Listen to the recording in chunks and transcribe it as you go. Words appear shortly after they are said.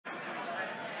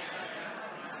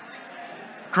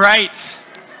Great.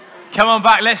 Come on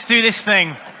back, let's do this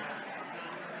thing.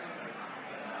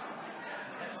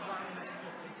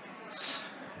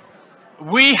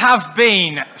 We have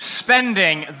been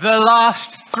spending the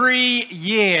last 3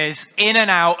 years in and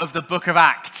out of the book of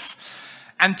Acts.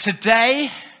 And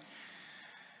today,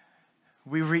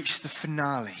 we reach the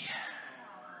finale.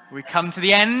 We come to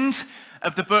the end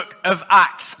of the book of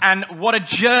Acts. And what a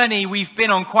journey we've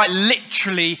been on, quite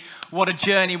literally, what a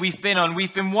journey we've been on.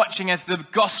 We've been watching as the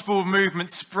gospel movement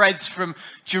spreads from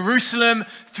Jerusalem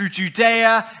through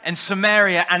Judea and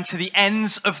Samaria and to the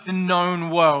ends of the known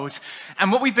world.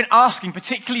 And what we've been asking,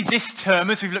 particularly this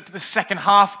term, as we've looked at the second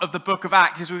half of the book of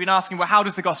Acts, is we've been asking, well, how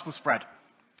does the gospel spread?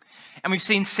 And we've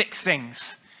seen 6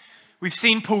 things. We've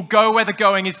seen Paul go where the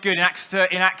going is good. In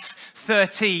Acts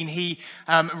 13, he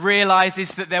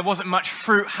realizes that there wasn't much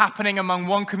fruit happening among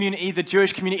one community, the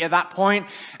Jewish community at that point,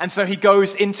 and so he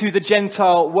goes into the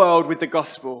Gentile world with the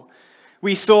gospel.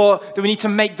 We saw that we need to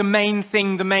make the main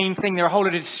thing the main thing. There are a whole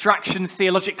lot of distractions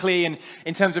theologically and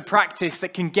in terms of practice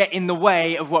that can get in the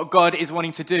way of what God is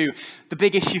wanting to do. The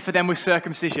big issue for them was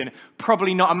circumcision.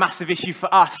 Probably not a massive issue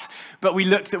for us, but we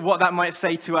looked at what that might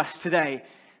say to us today.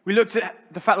 We looked at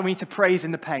the fact that we need to praise in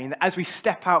the pain, that as we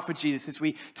step out for Jesus, as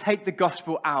we take the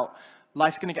gospel out,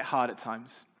 life's going to get hard at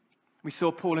times. We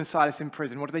saw Paul and Silas in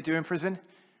prison. What did they do in prison?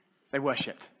 They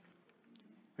worshipped.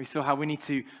 We saw how we need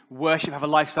to worship, have a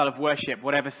lifestyle of worship,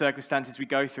 whatever circumstances we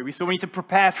go through. We saw we need to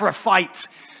prepare for a fight,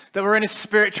 that we're in a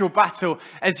spiritual battle.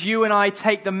 As you and I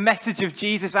take the message of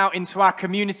Jesus out into our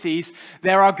communities,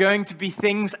 there are going to be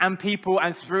things and people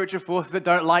and spiritual forces that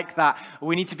don't like that.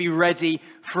 We need to be ready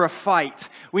for a fight.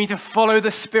 We need to follow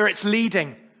the Spirit's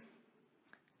leading,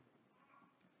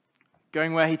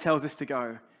 going where he tells us to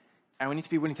go. And we need to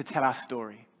be willing to tell our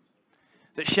story.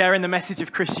 That sharing the message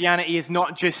of Christianity is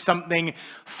not just something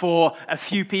for a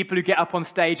few people who get up on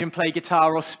stage and play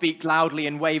guitar or speak loudly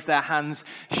and wave their hands.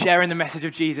 Sharing the message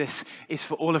of Jesus is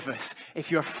for all of us.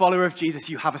 If you're a follower of Jesus,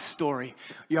 you have a story.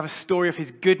 You have a story of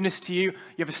his goodness to you.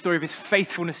 You have a story of his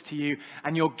faithfulness to you.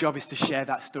 And your job is to share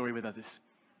that story with others.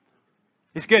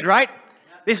 It's good, right?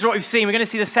 This is what we've seen. We're going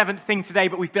to see the 7th thing today,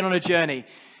 but we've been on a journey.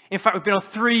 In fact, we've been on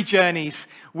 3 journeys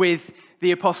with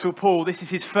the Apostle Paul. This is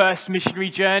his first missionary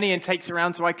journey and takes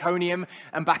around to Iconium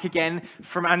and back again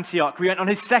from Antioch. We went on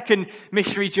his 2nd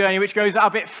missionary journey, which goes a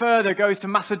bit further, goes to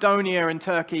Macedonia and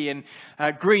Turkey and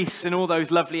Greece and all those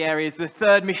lovely areas. The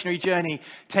 3rd missionary journey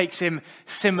takes him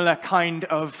similar kind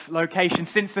of location.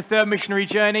 Since the 3rd missionary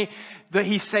journey, that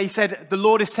he said, the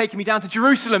Lord has taken me down to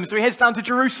Jerusalem. So he heads down to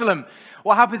Jerusalem.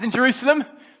 What happens in Jerusalem?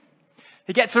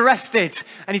 He gets arrested,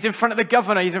 and he's in front of the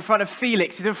governor, he's in front of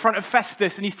Felix, he's in front of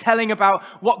Festus, and he's telling about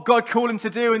what God called him to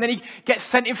do, and then he gets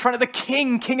sent in front of the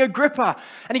king, King Agrippa,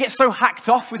 and he gets so hacked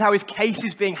off with how his case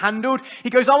is being handled, he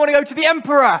goes, I want to go to the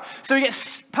emperor. So he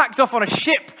gets packed off on a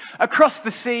ship across the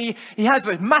sea. He has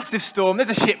a massive storm, there's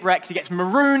a shipwreck, he gets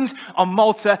marooned on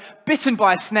Malta, bitten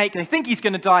by a snake. They think he's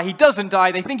going to die, he doesn't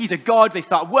die, they think he's a god, they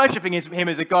start worshipping him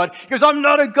as a god. He goes, I'm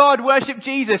not a god, worship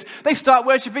Jesus. They start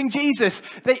worshipping Jesus.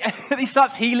 He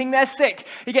starts healing their sick.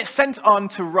 He gets sent on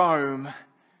to Rome.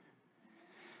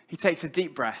 He takes a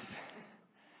deep breath.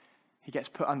 He gets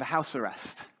put under house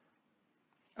arrest,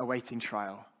 awaiting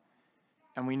trial.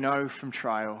 And we know from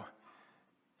trial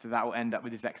that will end up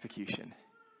with his execution.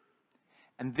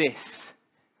 And this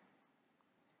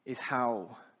is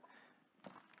how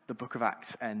the book of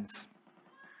Acts ends.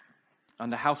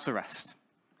 Under house arrest.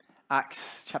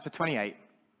 Acts chapter 28,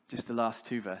 just the last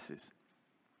 2 verses.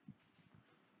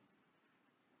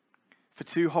 For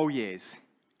 2 whole years,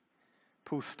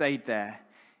 Paul stayed there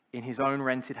in his own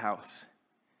rented house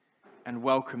and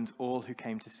welcomed all who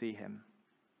came to see him.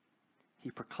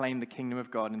 He proclaimed the kingdom of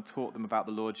God and taught them about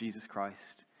the Lord Jesus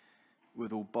Christ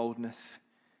with all boldness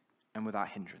and without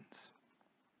hindrance.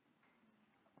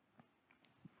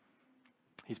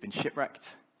 He's been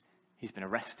shipwrecked, he's been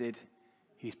arrested,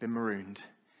 he's been marooned.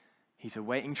 He's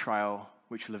awaiting trial,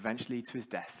 which will eventually lead to his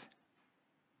death.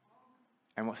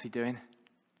 And what's he doing?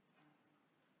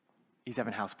 He's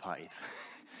having house parties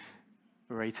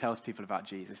where he tells people about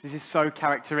Jesus. This is so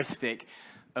characteristic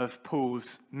of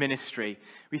Paul's ministry.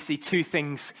 We see 2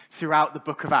 things throughout the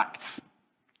book of Acts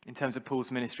in terms of Paul's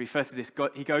ministry. First is this,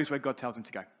 he goes where God tells him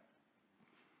to go.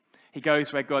 He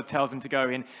goes where God tells him to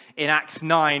go. In Acts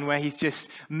 9, where he's just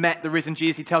met the risen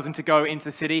Jesus, he tells him to go into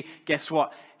the city. Guess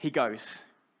what? He goes.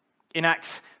 In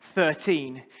Acts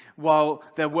 13, while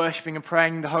they're worshiping and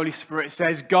praying, the Holy Spirit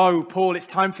says, go, Paul, it's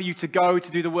time for you to go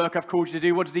to do the work I've called you to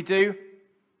do. What does he do?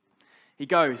 He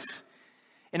goes.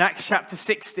 In Acts chapter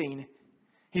 16,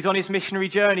 he's on his missionary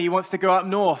journey. He wants to go up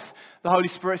north. The Holy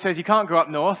Spirit says you can't go up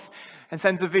north and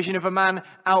sends a vision of a man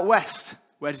out west.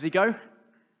 Where does he go?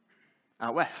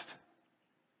 Out west.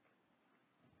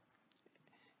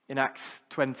 In Acts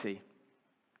 20,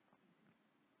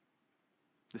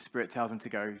 the Spirit tells him to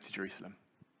go to Jerusalem.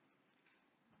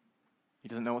 He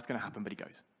doesn't know what's going to happen, but he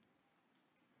goes.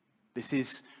 This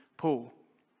is Paul.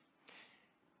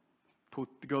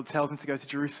 God tells him to go to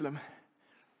Jerusalem.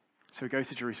 So he goes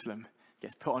to Jerusalem,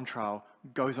 gets put on trial,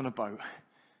 goes on a boat.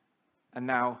 And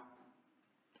now,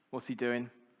 what's he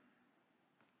doing?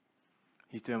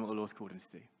 He's doing what the Lord's called him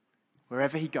to do.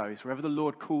 Wherever he goes, wherever the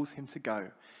Lord calls him to go,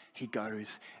 he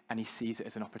goes and he sees it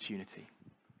as an opportunity.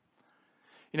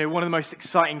 You know, one of the most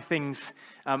exciting things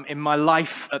in my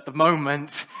life at the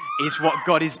moment is what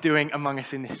God is doing among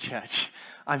us in this church.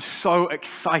 I'm so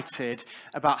excited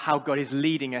about how God is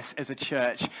leading us as a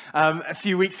church. A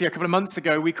few weeks ago, a couple of months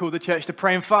ago, we called the church to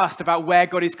pray and fast about where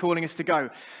God is calling us to go.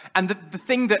 And the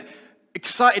thing that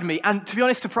excited me, and to be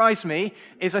honest, surprised me,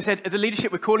 is I said, as a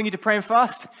leadership, we're calling you to pray and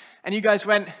fast. And you guys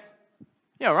went,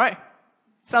 yeah, all right.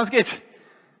 Sounds good.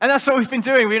 And that's what we've been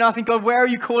doing. We've been asking God, where are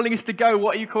you calling us to go?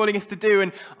 What are you calling us to do?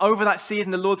 And over that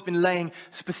season, the Lord's been laying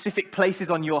specific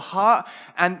places on your heart.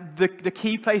 And the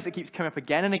key place that keeps coming up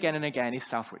again and again and again is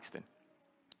South Wixton.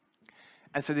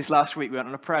 And so this last week, we went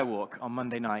on a prayer walk on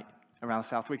Monday night around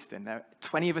South Wixton. There were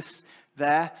 20 of us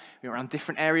there. We were around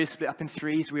different areas, split up in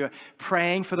threes. We were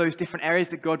praying for those different areas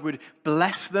that God would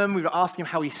bless them. We were asking him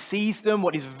how he sees them,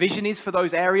 what his vision is for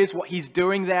those areas, what he's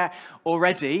doing there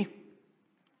already.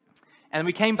 And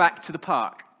we came back to the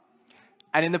park.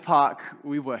 And in the park,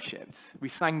 we worshipped. We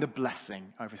sang the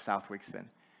blessing over South Wixton.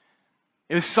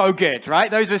 It was so good, right?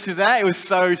 Those of us who were there, it was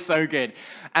so, so good.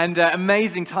 And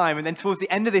amazing time. And then towards the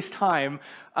end of this time,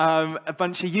 a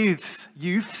bunch of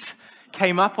youths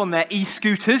came up on their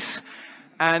e-scooters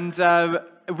and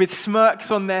with smirks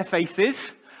on their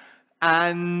faces.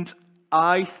 And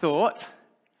I thought,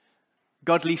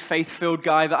 godly, faith-filled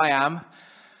guy that I am,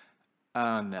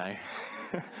 oh no.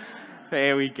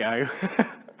 Here we go.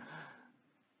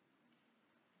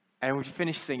 And we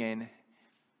finish singing,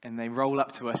 and they roll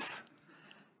up to us,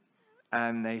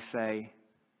 and they say,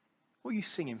 what are you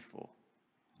singing for?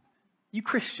 You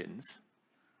Christians?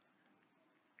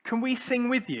 Can we sing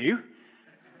with you?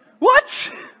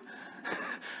 What?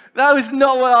 That was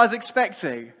not what I was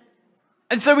expecting.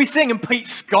 And so we sing, and Pete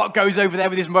Scott goes over there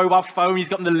with his mobile phone. He's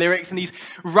got the lyrics, and these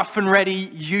rough and ready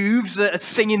youths are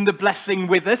singing the blessing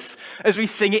with us as we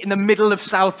sing it in the middle of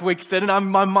South Wixton.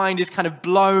 And my mind is kind of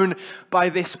blown by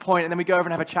this point. And then we go over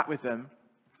and have a chat with them.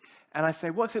 And I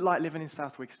say, what's it like living in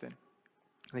South Wixton? And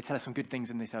they tell us some good things,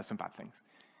 and they tell us some bad things.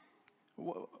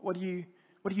 What do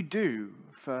you do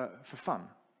for fun?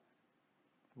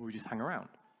 Well, we just hang around.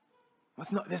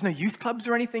 There's no youth clubs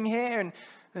or anything here, and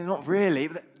not really.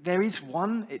 There is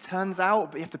one, it turns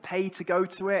out, but you have to pay to go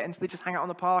to it, and so they just hang out on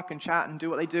the park and chat and do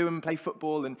what they do and play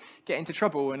football and get into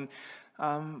trouble. And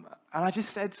I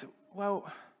just said,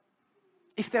 well,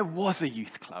 if there was a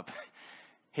youth club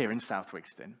here in South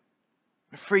Wixton,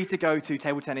 free to go to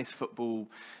table tennis, football,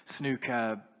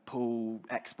 snooker, pool,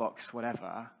 Xbox,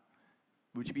 whatever,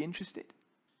 would you be interested?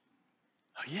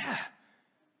 Oh yeah,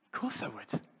 of course I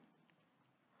would.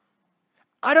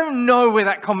 I don't know where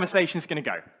that conversation is going to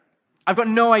go. I've got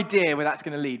no idea where that's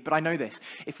going to lead, but I know this.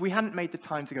 If we hadn't made the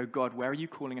time to go, God, where are you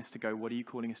calling us to go? What are you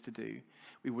calling us to do?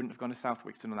 We wouldn't have gone to South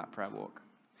Wixton on that prayer walk.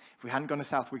 If we hadn't gone to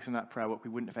South Wixton on that prayer walk, we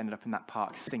wouldn't have ended up in that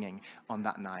park singing on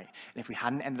that night. And if we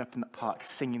hadn't ended up in that park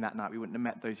singing that night, we wouldn't have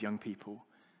met those young people.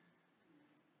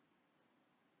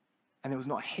 And there was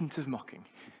not a hint of mocking.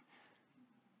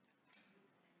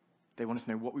 They wanted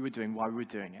to know what we were doing, why we were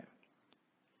doing it.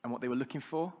 And what they were looking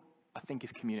for, I think,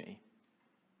 is community.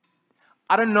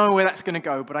 I don't know where that's going to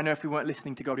go, but I know if we weren't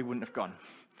listening to God, we wouldn't have gone.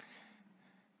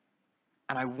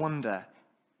 And I wonder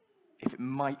if it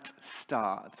might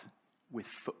start with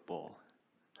football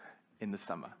in the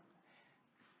summer.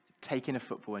 Taking a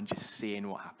football and just seeing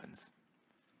what happens.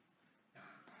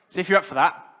 So if you're up for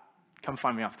that, come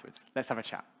find me afterwards. Let's have a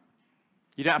chat.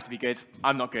 You don't have to be good.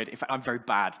 I'm not good. In fact, I'm very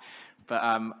bad. But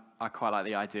I quite like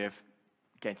the idea of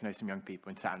getting to know some young people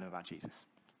and telling them about Jesus.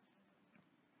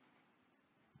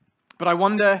 But I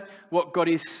wonder what God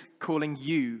is calling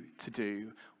you to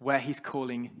do, where he's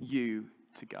calling you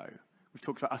to go. We've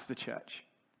talked about us as a church.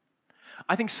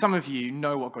 I think some of you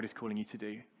know what God is calling you to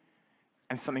do,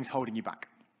 and something's holding you back.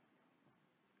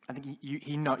 I think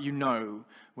you know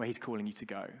where he's calling you to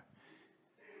go,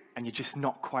 and you're just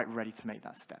not quite ready to make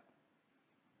that step.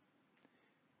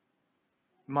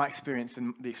 My experience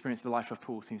and the experience of the life of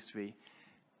Paul seems to be,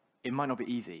 it might not be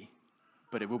easy,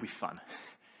 but it will be fun.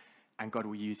 And God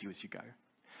will use you as you go.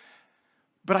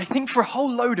 But I think for a whole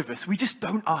load of us, we just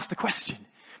don't ask the question.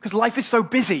 Because life is so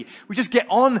busy. We just get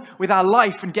on with our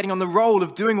life and getting on the roll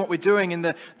of doing what we're doing in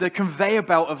the conveyor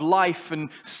belt of life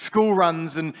and school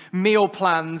runs and meal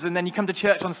plans. And then you come to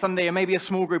church on Sunday and maybe a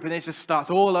small group and it just starts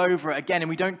all over again. And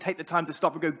we don't take the time to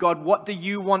stop and go, God, what do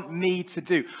you want me to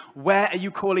do? Where are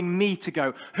you calling me to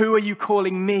go? Who are you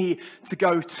calling me to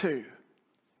go to?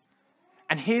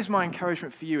 And here's my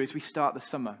encouragement for you as we start the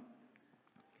summer.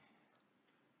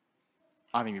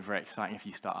 I think it'd be very exciting if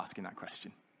you start asking that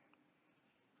question.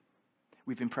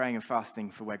 We've been praying and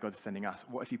fasting for where God's sending us.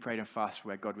 What if you prayed and fasted for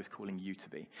where God was calling you to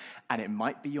be? And it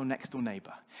might be your next door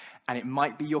neighbor, and it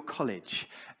might be your college,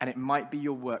 and it might be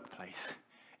your workplace.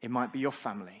 It might be your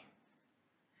family.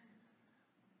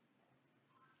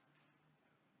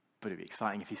 But it'd be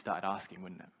exciting if you started asking,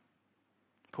 wouldn't it?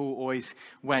 Paul always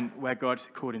went where God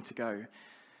called him to go.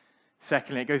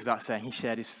 Secondly, it goes without saying, he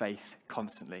shared his faith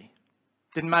constantly.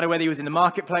 Didn't matter whether he was in the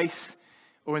marketplace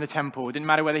or in the temple. It didn't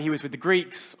matter whether he was with the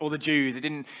Greeks or the Jews. It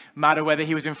didn't matter whether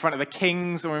he was in front of the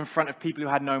kings or in front of people who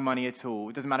had no money at all.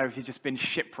 It doesn't matter if he'd just been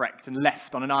shipwrecked and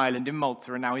left on an island in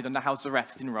Malta and now he's under house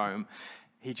arrest in Rome.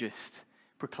 He just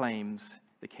proclaims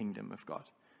the kingdom of God.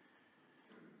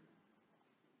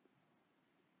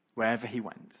 Wherever he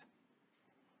went,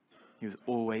 he was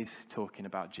always talking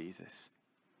about Jesus.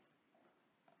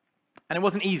 And it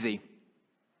wasn't easy.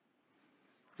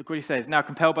 Look what he says. Now,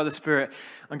 compelled by the Spirit,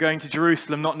 I'm going to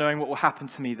Jerusalem, not knowing what will happen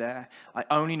to me there. I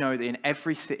only know that in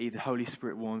every city, the Holy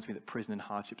Spirit warns me that prison and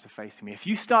hardships are facing me. If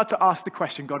you start to ask the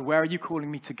question, God, where are you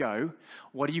calling me to go?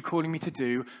 What are you calling me to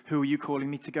do? Who are you calling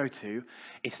me to go to?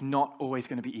 It's not always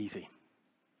going to be easy.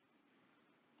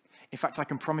 In fact, I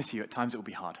can promise you at times it will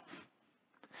be hard.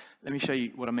 Let me show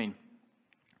you what I mean.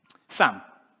 Sam,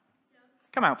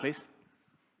 come out, please.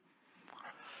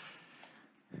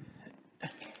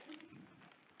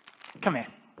 Come here.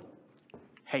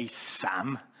 Hey,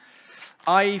 Sam.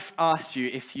 I've asked you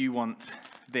if you want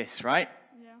this, right?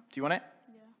 Yeah. Do you want it?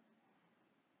 Yeah.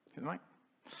 Get the mic?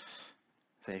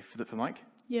 Say, for the mic?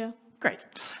 Yeah. Great.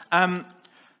 And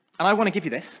I want to give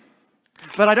you this,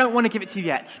 but I don't want to give it to you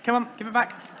yet. Come on, give it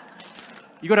back.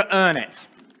 You've got to earn it.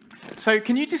 So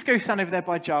can you just go stand over there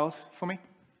by Giles for me?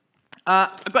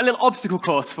 I've got a little obstacle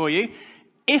course for you.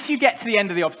 If you get to the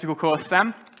end of the obstacle course,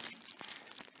 Sam,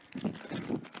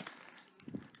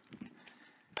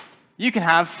 you can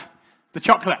have the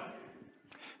chocolate.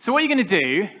 So what you're going to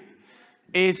do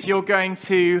is you're going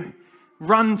to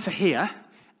run to here,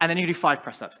 and then you're going to do 5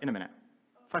 press-ups in a minute.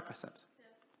 5 press-ups.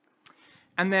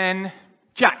 And then,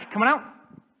 Jack, come on out.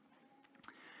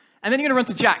 And then you're going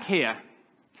to run to Jack here.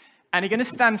 And you're going to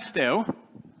stand still.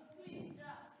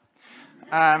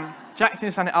 Jack's going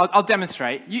to stand. I'll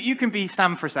demonstrate. You can be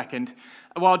Sam for a second,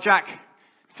 while Jack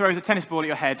throws a tennis ball at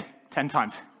your head 10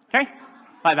 times. Okay?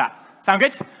 Like that. Sound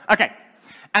good? Okay.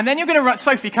 And then you're going to run.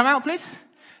 Sophie, come out, please.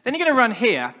 Then you're going to run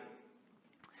here,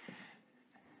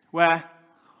 where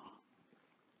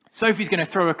Sophie's going to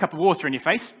throw a cup of water in your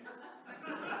face.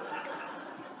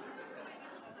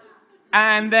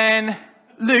 And then,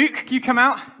 Luke, you come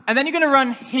out. And then you're going to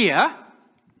run here,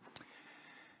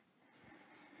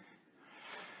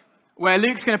 where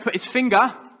Luke's going to put his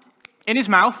finger in his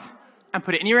mouth and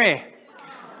put it in your ear,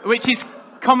 which is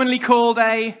commonly called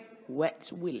a wet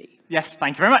willy. Yes,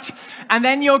 thank you very much. And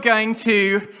then you're going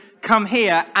to come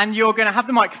here and you're going to have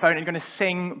the microphone and you're going to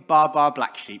sing Bar Bar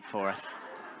Black Sheep for us.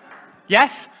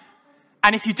 Yes?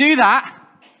 And if you do that,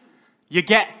 you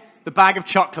get the bag of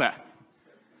chocolate.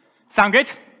 Sound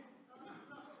good?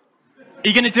 Are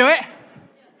you going to do it?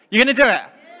 You're going to do it?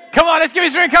 Come on, let's give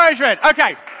you some encouragement.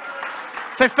 Okay.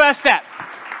 So first step.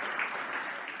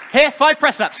 Here, 5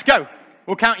 press-ups. Go.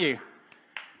 We'll count you.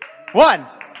 1,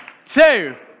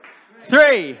 2,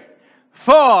 3,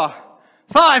 4,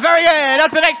 5. Very good. On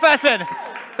to the next person.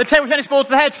 The table tennis ball to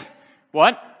the head.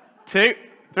 1, 2,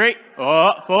 3,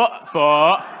 4,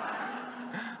 4.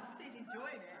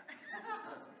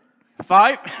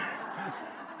 5.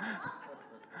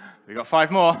 We've got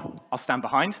 5 more. I'll stand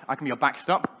behind. I can be your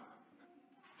backstop.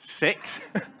 6.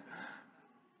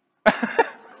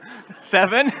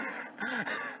 7.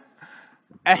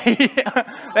 8.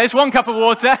 There's 1 cup of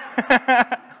water.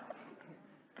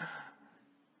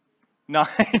 9.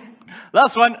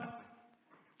 Last one.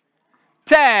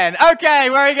 10. Okay,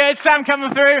 very good. Sam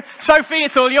coming through. Sophie,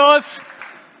 it's all yours.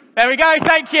 There we go.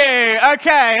 Thank you.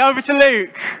 Okay, over to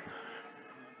Luke.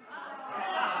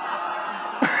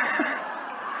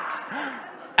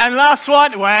 And last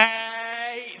one.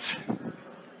 Wait.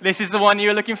 This is the one you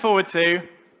were looking forward to.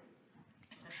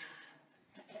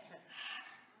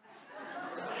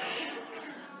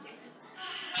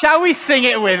 Shall we sing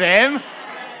it with him?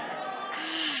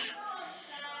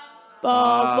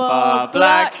 Ba,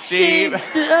 black sheep,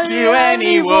 to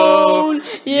any wool.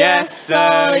 Yes,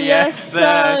 sir,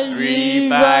 3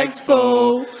 bags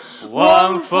full.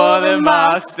 One for the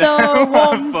master,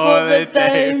 one for the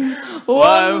dame,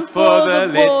 one for the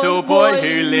little boy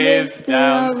who lives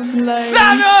down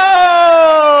Samuel!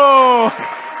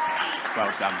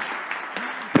 Well done.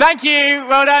 Thank you.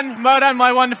 Well done,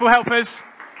 my wonderful helpers.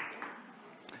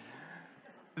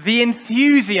 The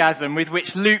enthusiasm with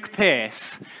which Luke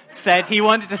Pierce said he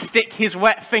wanted to stick his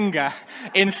wet finger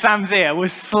in Sam's ear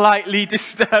was slightly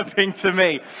disturbing to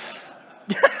me.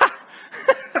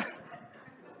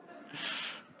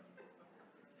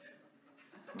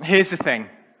 Here's the thing.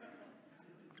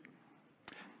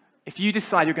 If you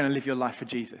decide you're going to live your life for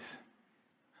Jesus,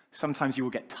 sometimes you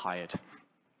will get tired,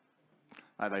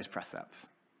 like those press-ups.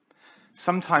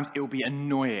 Sometimes it will be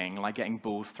annoying, like getting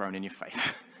balls thrown in your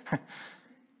face.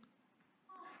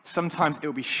 Sometimes it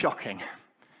will be shocking.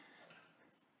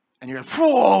 And you're like,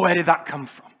 whoa, where did that come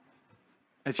from?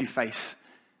 As you face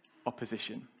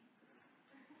opposition.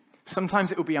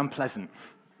 Sometimes it will be unpleasant.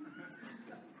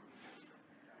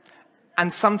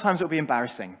 And sometimes it will be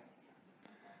embarrassing.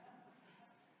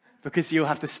 Because you'll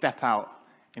have to step out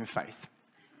in faith.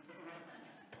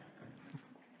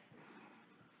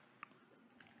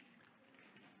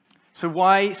 So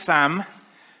why, Sam,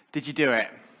 did you do it?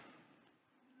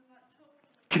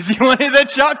 Because you wanted the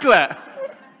chocolate.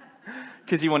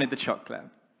 Because you wanted the chocolate.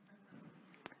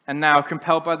 And now,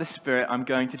 compelled by the Spirit, I'm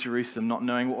going to Jerusalem, not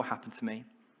knowing what will happen to me.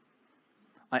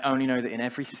 I only know that in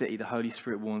every city, the Holy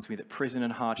Spirit warns me that prison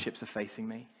and hardships are facing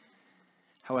me.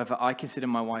 However, I consider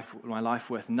my life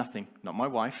worth nothing. Not my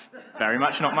wife. Very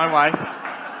much not my wife.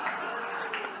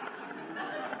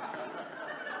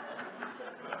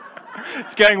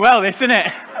 It's going well, this, isn't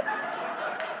it?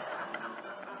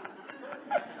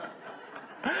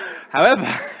 However,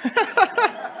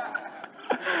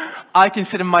 I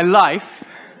consider my life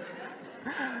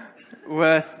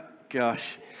worth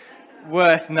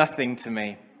nothing to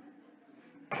me.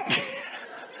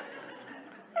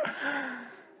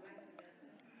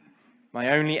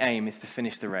 My only aim is to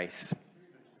finish the race,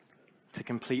 to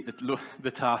complete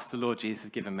the task the Lord Jesus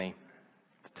has given me,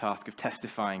 the task of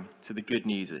testifying to the good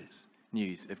news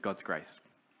of God's grace.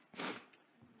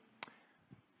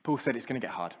 Paul said it's going to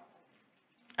get hard.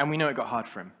 And we know it got hard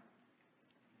for him.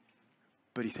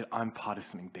 But he said, I'm part of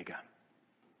something bigger.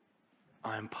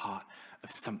 I'm part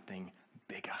of something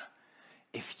bigger.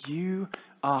 If you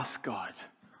ask God,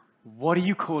 what are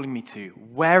you calling me to?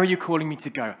 Where are you calling me to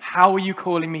go? How are you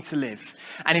calling me to live?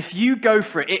 And if you go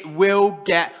for it, it will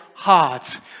get hard,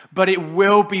 but it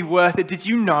will be worth it. Did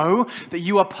you know that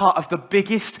you are part of the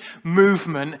biggest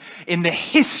movement in the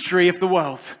history of the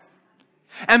world?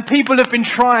 And people have been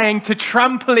trying to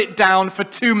trample it down for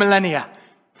 2 millennia.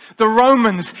 The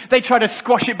Romans, they tried to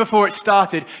squash it before it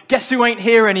started. Guess who ain't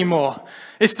here anymore?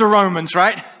 It's the Romans,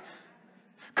 right?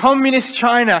 Communist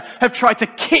China have tried to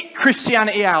kick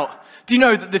Christianity out. Do you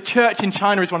know that the church in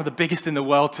China is one of the biggest in the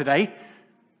world today?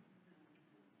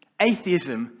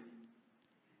 Atheism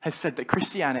has said that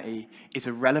Christianity is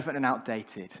irrelevant and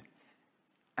outdated,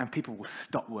 and people will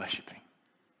stop worshipping.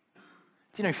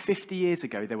 Do you know, 50 years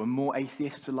ago, there were more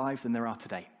atheists alive than there are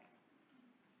today?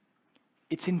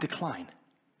 It's in decline.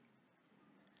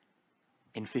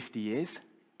 In 50 years,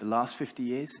 the last 50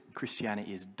 years,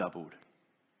 Christianity has doubled.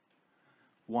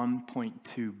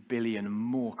 1.2 billion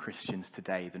more Christians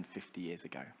today than 50 years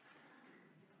ago.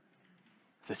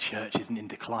 The church isn't in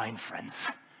decline, friends.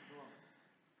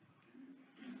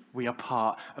 We are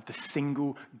part of the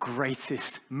single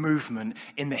greatest movement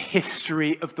in the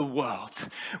history of the world.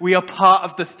 We are part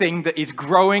of the thing that is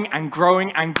growing and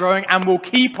growing and growing and will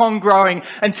keep on growing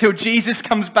until Jesus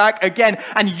comes back again.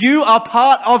 And you are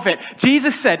part of it.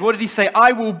 Jesus said, what did he say?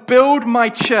 I will build my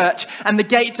church and the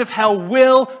gates of hell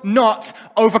will not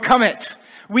overcome it.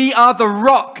 We are the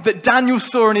rock that Daniel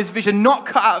saw in his vision, not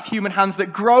cut out of human hands,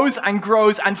 that grows and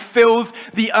grows and fills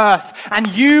the earth.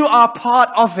 And you are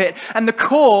part of it. And the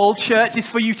call, church, is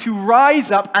for you to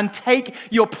rise up and take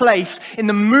your place in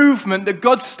the movement that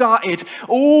God started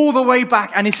all the way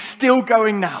back and is still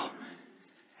going now.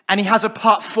 And he has a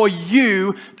part for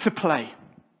you to play.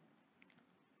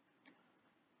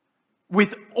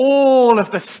 With all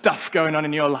of the stuff going on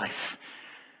in your life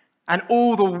and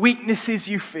all the weaknesses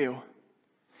you feel,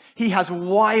 he has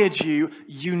wired you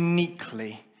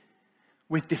uniquely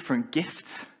with different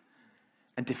gifts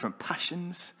and different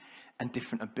passions and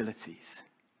different abilities.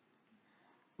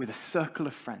 With a circle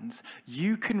of friends,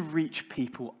 you can reach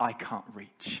people I can't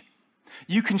reach.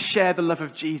 You can share the love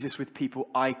of Jesus with people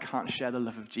I can't share the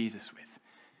love of Jesus with.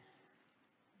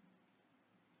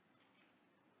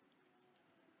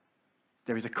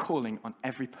 There is a calling on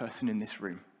every person in this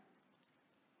room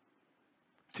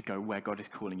to go where God is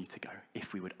calling you to go,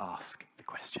 if we would ask the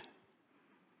question.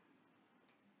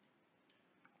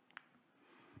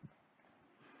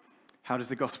 How does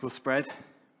the gospel spread?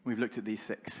 We've looked at these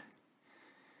 6.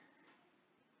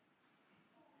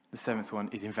 The 7th one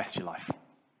is invest your life.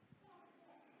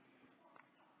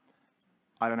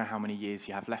 I don't know how many years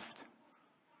you have left.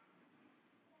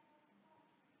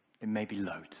 It may be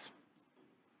loads.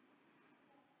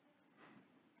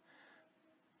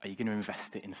 Are you going to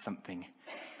invest it in something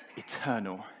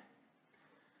eternal?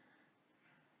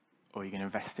 Or are you going to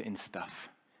invest it in stuff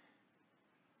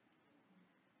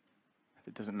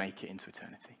that doesn't make it into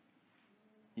eternity?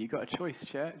 You got a choice,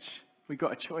 church. We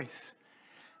got a choice.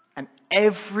 And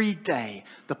every day,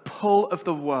 the pull of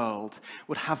the world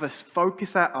would have us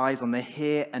focus our eyes on the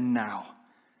here and now.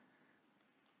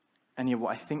 And yet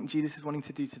what I think Jesus is wanting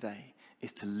to do today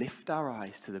is to lift our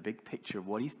eyes to the big picture of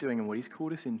what he's doing and what he's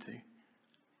called us into.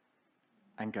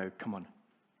 And go, come on,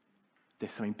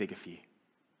 there's something bigger for you.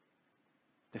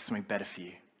 There's something better for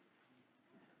you.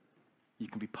 You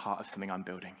can be part of something I'm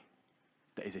building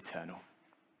that is eternal.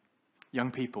 Young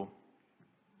people,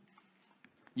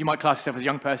 you might class yourself as a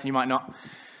young person, you might not.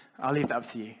 I'll leave that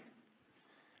up to you.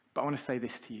 But I want to say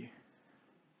this to you.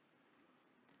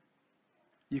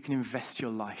 You can invest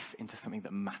your life into something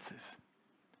that matters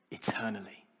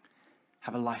eternally.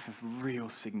 Have a life of real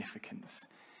significance.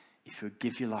 If you would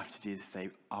give your life to Jesus,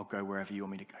 say, I'll go wherever you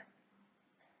want me to go.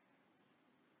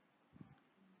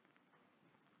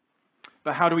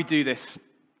 But how do we do this?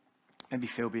 Maybe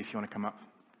Philby, if you want to come up.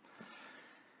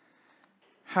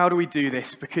 How do we do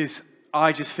this? Because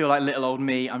I just feel like little old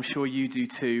me. I'm sure you do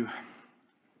too.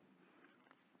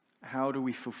 How do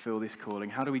we fulfill this calling?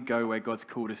 How do we go where God's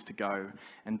called us to go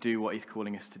and do what he's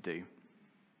calling us to do?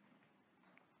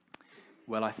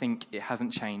 Well, I think it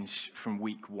hasn't changed from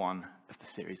week 1 of the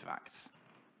series of Acts,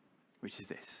 which is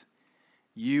this.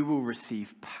 You will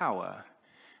receive power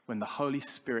when the Holy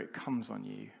Spirit comes on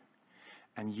you,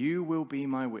 and you will be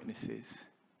my witnesses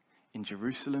in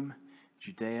Jerusalem,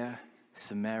 Judea,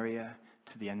 Samaria,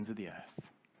 to the ends of the earth.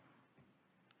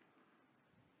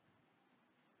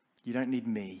 You don't need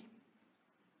me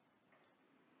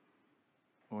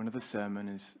or another sermon,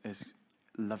 as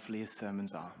lovely as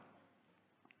sermons are.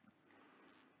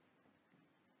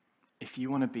 If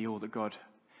you want to be all that God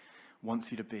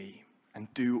wants you to be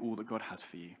and do all that God has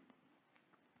for you,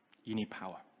 you need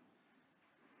power.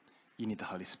 You need the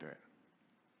Holy Spirit.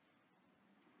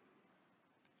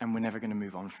 And we're never going to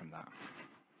move on from that.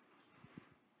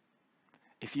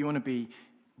 If you want to be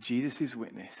Jesus'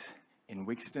 witness in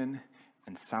Wigston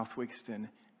and South Wigston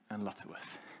and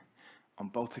Lutterworth, on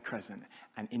Bolter Crescent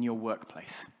and in your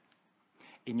workplace,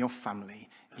 in your family,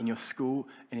 in your school,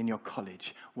 and in your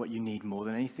college, what you need more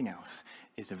than anything else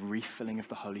is a refilling of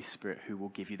the Holy Spirit, who will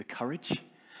give you the courage,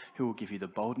 who will give you the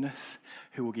boldness,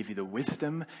 who will give you the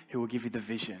wisdom, who will give you the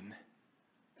vision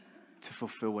to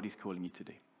fulfill what he's calling you to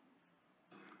do.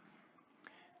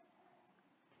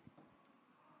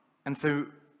 And so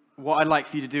what I'd like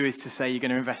for you to do is to say you're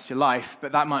going to invest your life,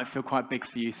 but that might feel quite big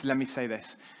for you. So let me say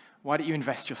this. Why don't you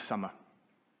invest your summer?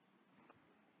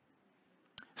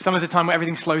 Summer's a time where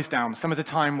everything slows down. Summer's a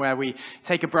time where we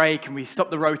take a break and we stop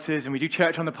the rotors and we do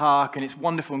church on the park, and it's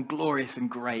wonderful and glorious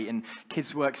and great, and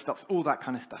kids' work stops, all that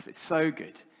kind of stuff. It's so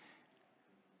good.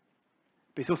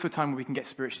 But it's also a time where we can get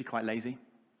spiritually quite lazy.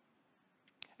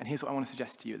 And here's what I want to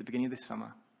suggest to you at the beginning of this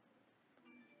summer.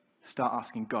 Start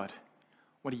asking God,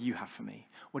 what do you have for me?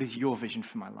 What is your vision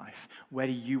for my life? Where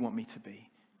do you want me to be?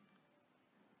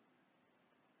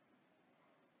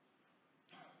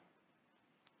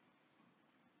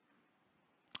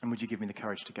 And would you give me the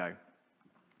courage to go?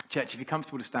 Church, if you're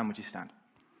comfortable to stand, would you stand?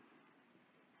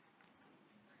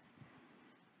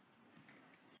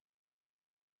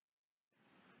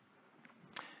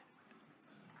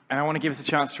 And I want to give us a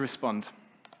chance to respond.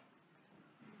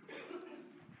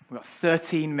 We've got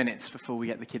 13 minutes before we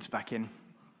get the kids back in.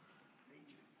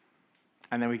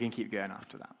 And then we can keep going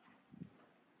after that.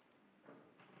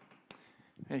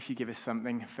 And if you give us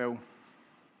something, Phil,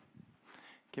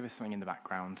 give us something in the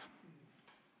background.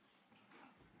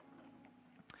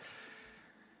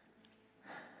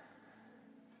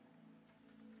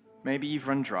 Maybe you've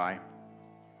run dry.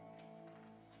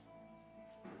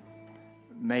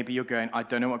 Maybe you're going, I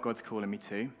don't know what God's calling me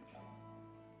to.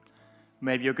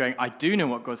 Maybe you're going, I do know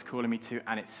what God's calling me to,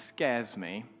 and it scares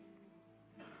me.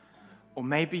 Or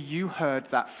maybe you heard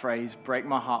that phrase, break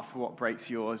my heart for what breaks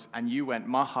yours, and you went,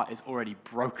 my heart is already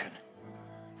broken.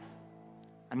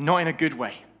 And not in a good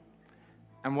way.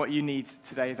 And what you need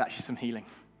today is actually some healing.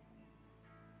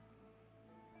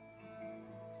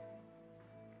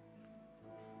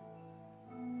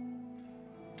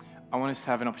 I want us to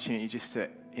have an opportunity just to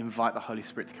invite the Holy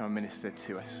Spirit to come and minister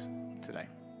to us today.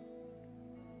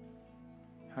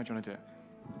 How do you want to do it?